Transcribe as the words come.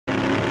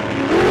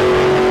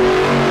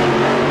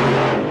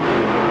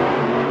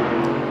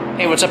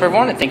Hey, what's up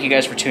everyone, and thank you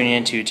guys for tuning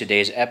in to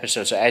today's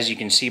episode. So as you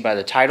can see by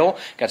the title,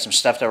 got some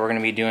stuff that we're going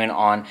to be doing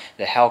on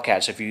the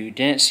Hellcat. So if you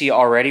didn't see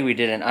already, we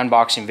did an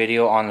unboxing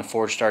video on the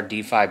Forge Star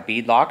D5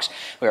 bead locks.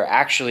 We are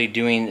actually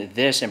doing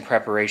this in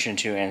preparation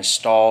to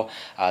install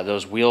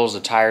those wheels,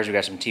 the tires. We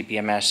got some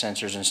TPMS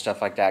sensors and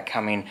stuff like that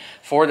coming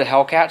for the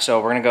Hellcat. So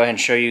we're going to go ahead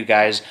and show you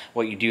guys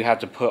what you do have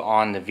to put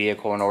on the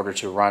vehicle in order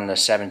to run the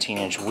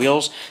 17-inch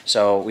wheels.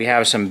 So we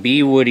have some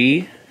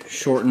Bwoody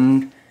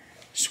shortened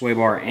sway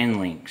bar end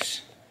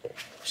links.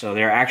 So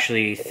they're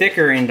actually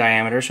thicker in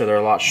diameter, so they're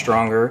a lot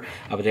stronger,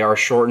 but they are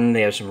shortened.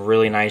 They have some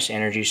really nice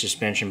energy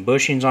suspension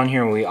bushings on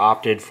here, and we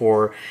opted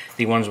for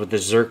the ones with the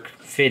Zerk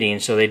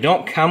fittings. So they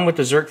don't come with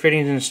the Zerk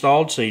fittings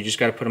installed, so you just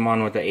got to put them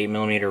on with the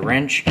 8mm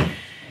wrench.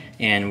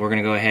 And we're going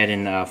to go ahead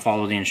and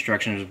follow the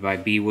instructions by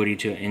Bwoody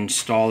to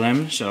install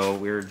them. So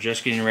we're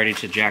just getting ready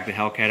to jack the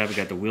Hellcat up. We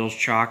got the wheels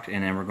chalked,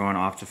 and then we're going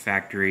off to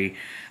factory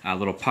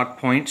little puck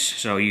points.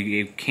 So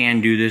you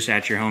can do this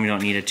at your home. You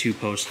don't need a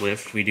 2-post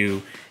lift. We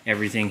do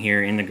everything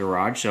here in the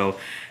garage. So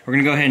we're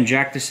going to go ahead and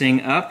jack this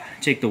thing up,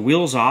 take the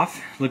wheels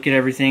off, look at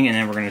everything, and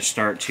then we're going to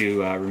start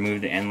to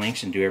remove the end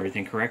links and do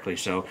everything correctly.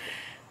 So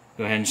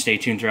go ahead and stay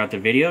tuned throughout the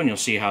video, and you'll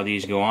see how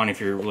these go on if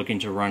you're looking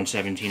to run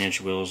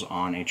 17-inch wheels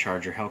on a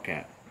Charger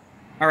Hellcat.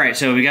 Alright,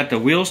 so we got the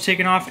wheels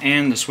taken off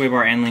and the sway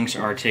bar end links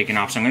are taken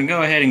off. So I'm going to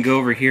go ahead and go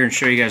over here and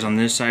show you guys on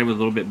this side with a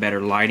little bit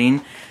better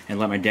lighting and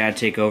let my dad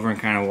take over and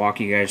kind of walk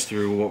you guys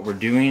through what we're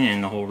doing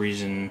and the whole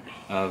reason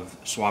of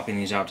swapping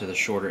these out to the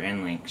shorter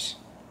end links.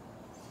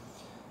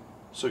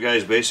 So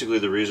guys, basically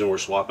the reason we're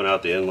swapping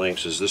out the end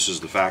links is this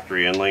is the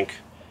factory end link.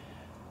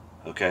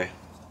 Okay,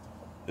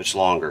 it's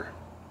longer.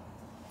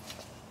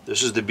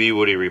 This is the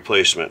Bwoody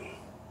replacement.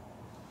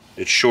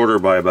 It's shorter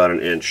by about an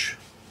inch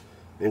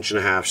and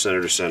a half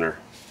center to center.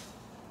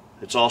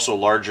 It's also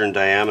larger in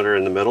diameter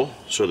in the middle,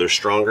 so they're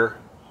stronger.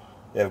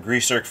 They have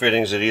grease zerk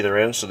fittings at either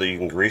end so that you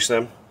can grease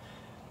them.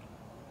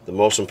 The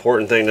most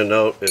important thing to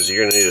note is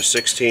you're going to need a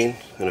 16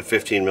 and a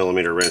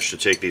 15mm wrench to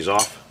take these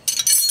off.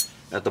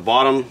 At the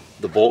bottom,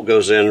 the bolt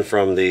goes in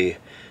from the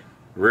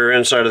rear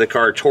end side of the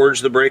car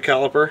towards the brake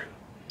caliper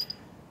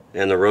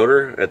and the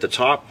rotor. At the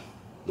top,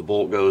 the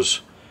bolt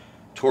goes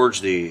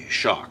towards the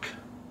shock.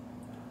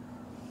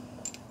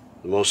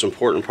 The most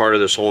important part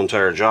of this whole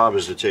entire job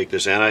is to take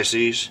this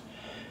anti-seize.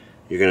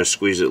 You're going to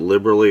squeeze it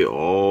liberally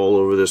all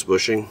over this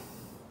bushing.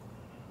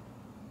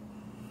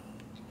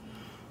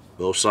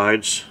 Both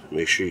sides.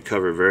 Make sure you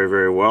cover it very,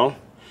 very well.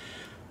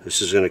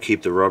 This is going to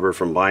keep the rubber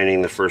from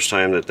binding the first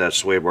time that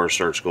sway bar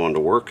starts going to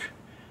work.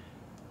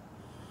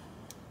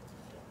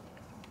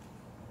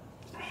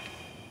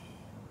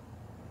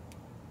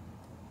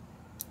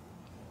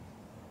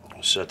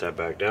 Set that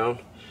back down.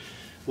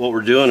 What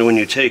we're doing when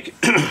you take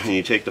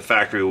the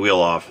factory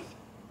wheel off,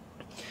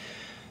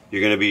 you're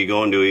going to be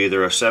going to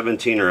either a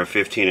 17 or a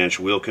 15-inch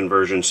wheel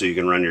conversion so you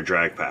can run your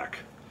drag pack.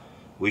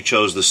 We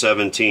chose the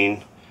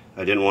 17.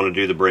 I didn't want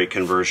to do the brake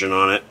conversion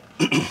on it.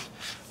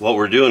 What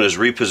we're doing is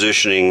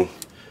repositioning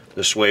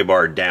the sway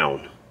bar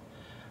down.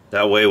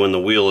 That way when the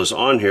wheel is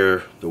on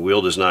here, the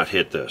wheel does not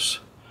hit this.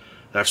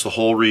 That's the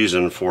whole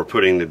reason for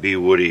putting the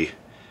Bwoody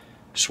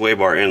sway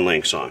bar end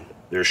links on.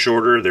 They're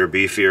shorter, they're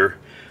beefier.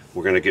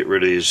 We're going to get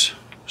rid of these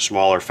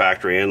smaller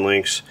factory end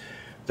links.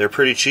 They're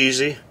pretty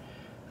cheesy.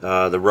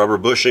 The rubber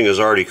bushing is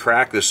already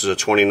cracked. This is a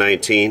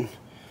 2019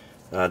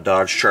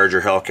 Dodge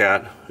Charger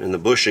Hellcat, and the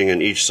bushing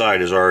in each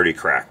side is already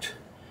cracked.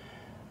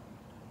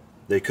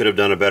 They could have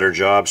done a better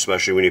job,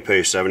 especially when you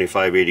pay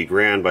 75-80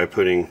 grand by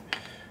putting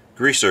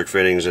grease zerk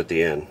fittings at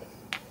the end.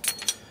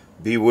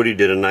 Bwoody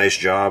did a nice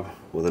job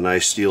with a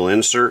nice steel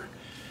insert,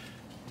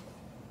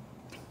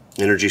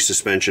 energy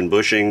suspension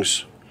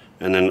bushings,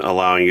 and then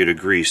allowing you to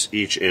grease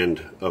each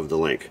end of the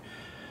link.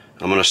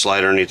 I'm going to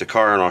slide underneath the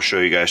car and I'll show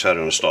you guys how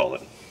to install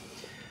it.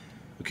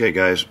 Okay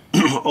guys,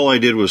 all I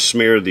did was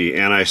smear the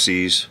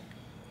anti-seize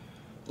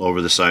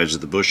over the sides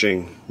of the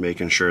bushing,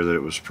 making sure that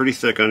it was pretty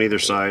thick on either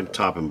side,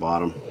 top and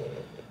bottom.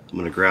 I'm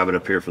going to grab it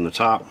up here from the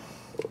top.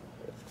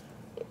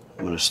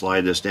 I'm going to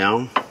slide this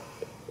down.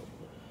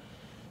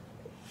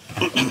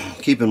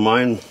 Keep in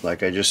mind,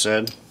 like I just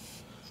said,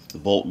 the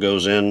bolt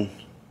goes in,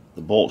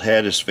 the bolt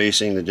head is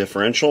facing the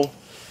differential.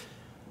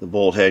 The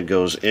bolt head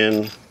goes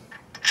in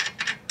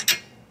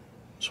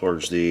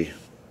towards the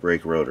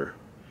brake rotor.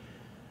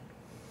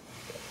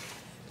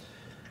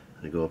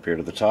 I go up here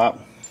to the top.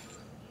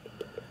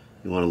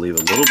 You want to leave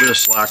a little bit of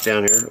slack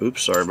down here.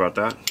 Oops, sorry about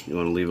that. You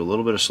want to leave a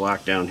little bit of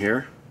slack down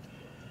here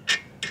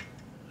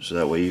so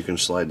that way you can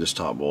slide this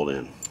top bolt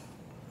in.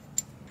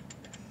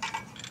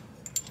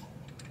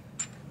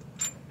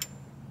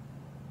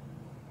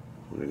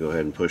 I'm going to go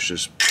ahead and push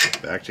this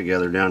back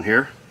together down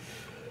here.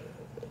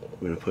 I'm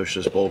going to push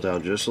this bolt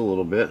out just a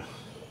little bit.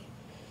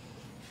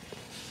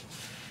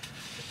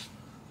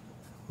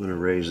 I'm going to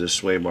raise this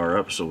sway bar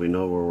up so we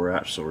know where we're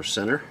at, so we're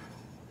center.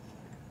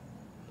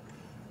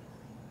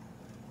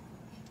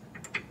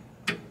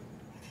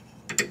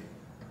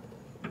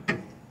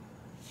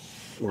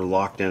 We're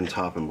locked in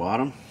top and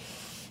bottom.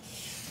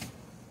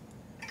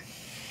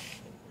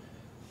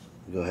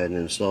 Go ahead and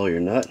install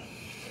your nut.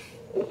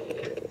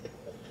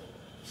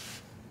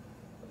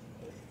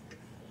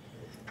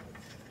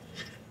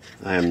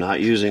 I am not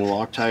using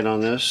Loctite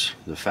on this.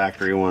 The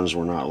factory ones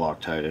were not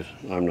Loctited.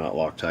 I'm not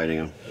Loctiting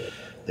them.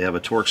 They have a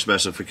torque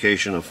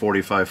specification of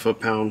 45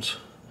 foot-pounds.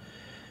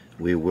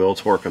 We will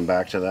torque them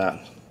back to that.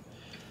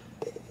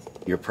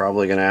 You're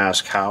probably going to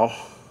ask how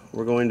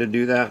we're going to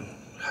do that.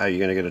 How are you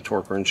going to get a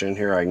torque wrench in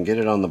here? I can get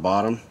it on the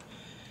bottom.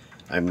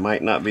 I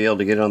might not be able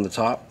to get it on the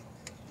top.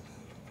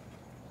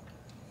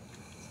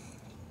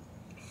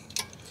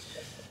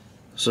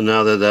 So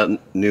now that that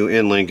new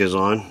end link is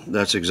on,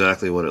 that's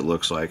exactly what it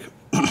looks like.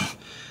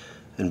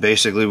 And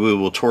basically we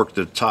will torque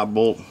the top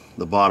bolt,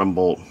 the bottom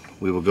bolt.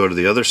 We will go to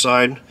the other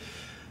side.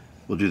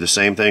 We'll do the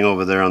same thing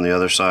over there on the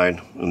other side.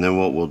 And then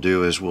what we'll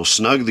do is we'll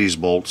snug these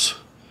bolts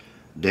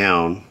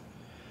down,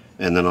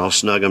 and then I'll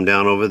snug them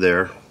down over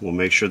there. We'll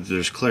make sure that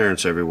there's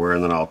clearance everywhere,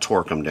 and then I'll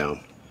torque them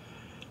down.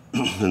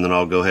 And then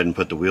I'll go ahead and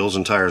put the wheels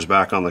and tires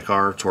back on the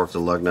car, torque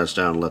the lug nuts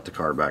down, and let the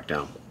car back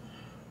down.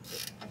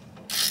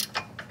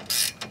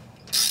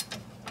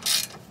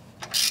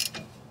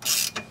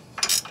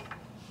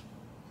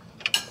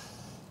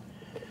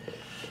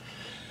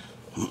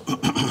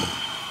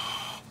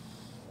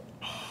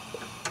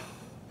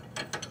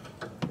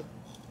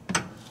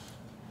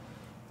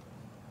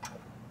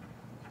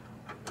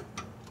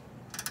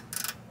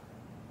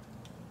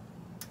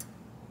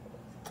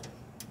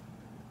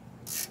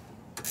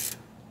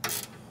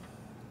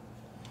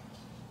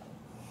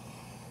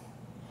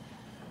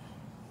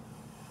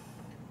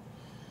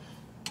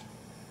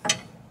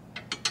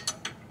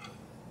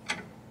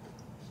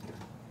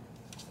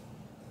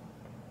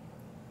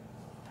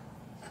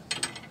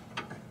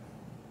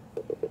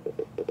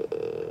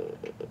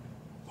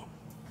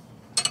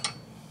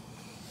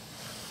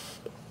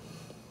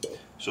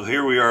 So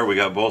here we are, we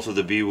got both of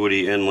the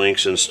Bwoody end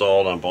links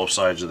installed on both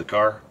sides of the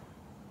car.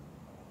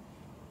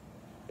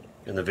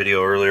 In the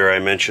video earlier I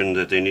mentioned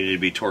that they needed to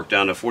be torqued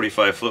down to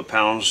 45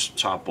 foot-pounds,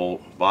 top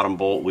bolt, bottom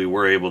bolt. We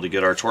were able to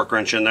get our torque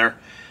wrench in there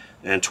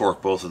and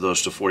torque both of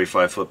those to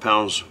 45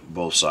 foot-pounds,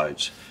 both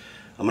sides.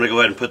 I'm going to go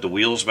ahead and put the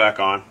wheels back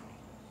on.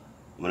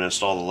 I'm going to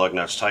install the lug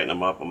nuts, tighten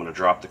them up. I'm going to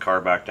drop the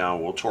car back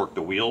down. We'll torque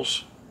the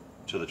wheels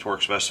to the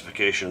torque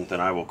specification. Then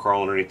I will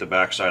crawl underneath the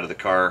back side of the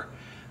car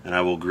and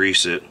I will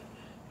grease it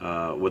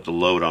with the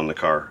load on the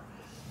car.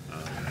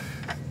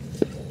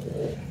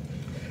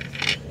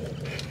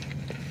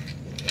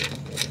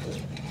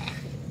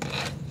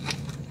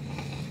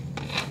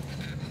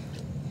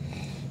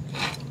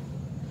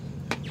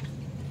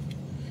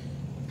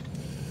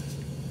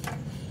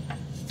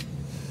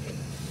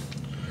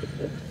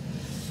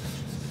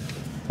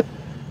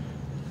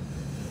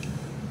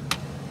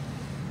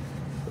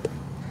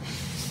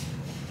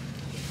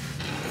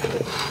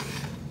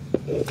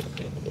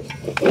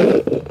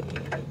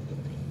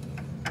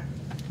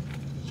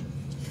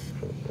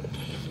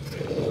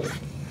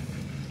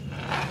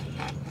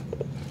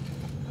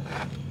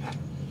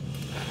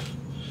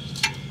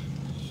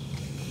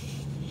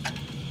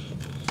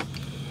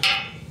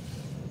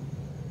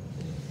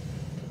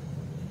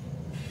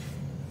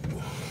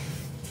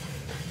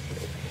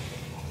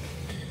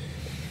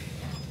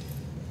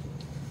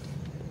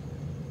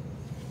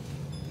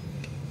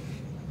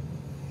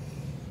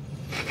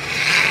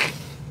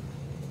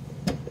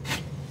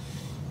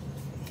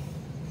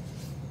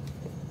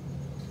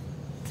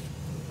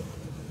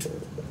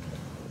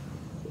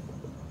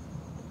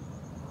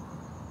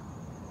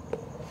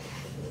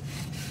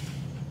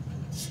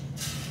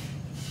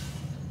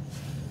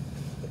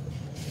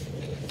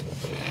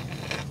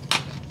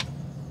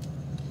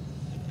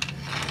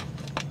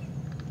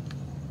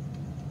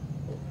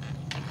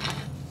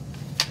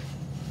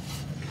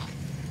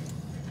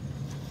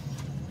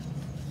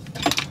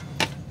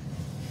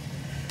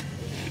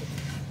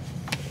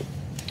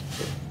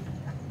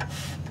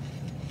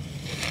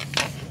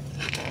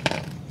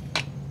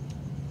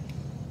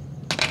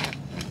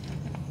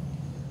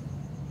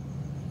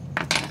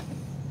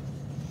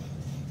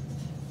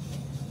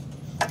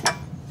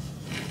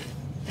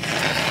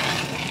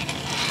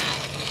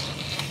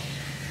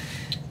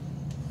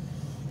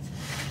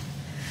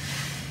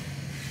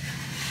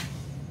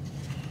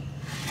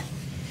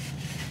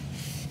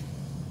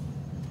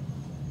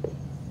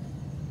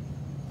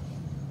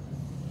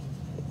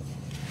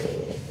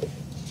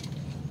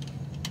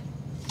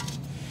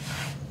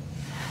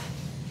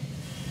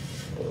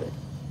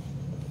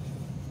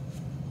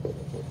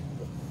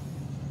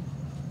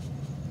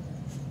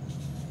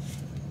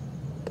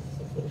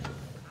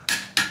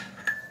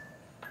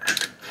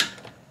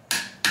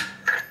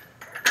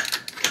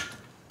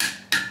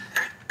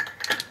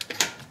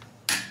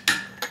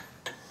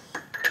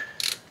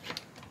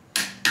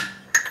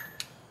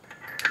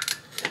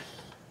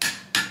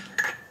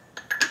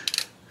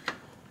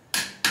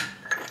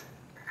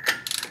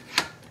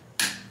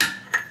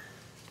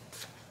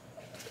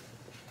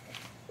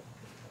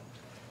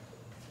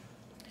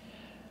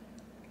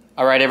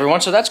 All right, everyone,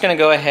 so that's going to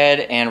go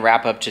ahead and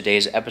wrap up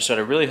today's episode.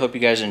 I really hope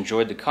you guys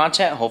enjoyed the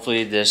content.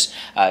 Hopefully this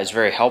is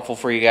very helpful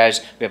for you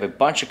guys. We have a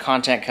bunch of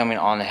content coming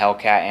on the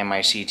Hellcat and my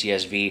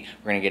CTSV.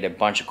 We're going to get a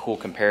bunch of cool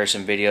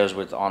comparison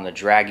videos on the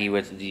Draggy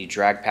with the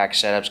drag pack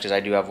setups, because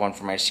I do have one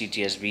for my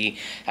CTSV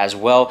as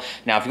well.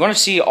 Now, if you want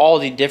to see all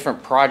the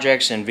different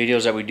projects and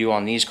videos that we do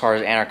on these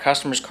cars and our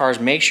customers' cars,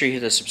 make sure you hit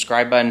the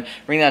subscribe button,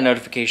 ring that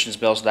notifications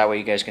bell, so that way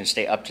you guys can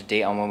stay up to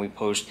date on when we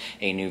post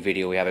a new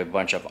video. We have a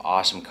bunch of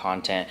awesome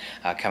content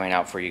coming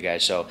out for you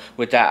guys. So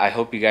with that, I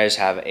hope you guys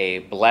have a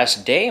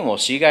blessed day, and we'll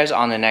see you guys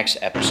on the next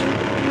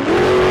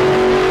episode.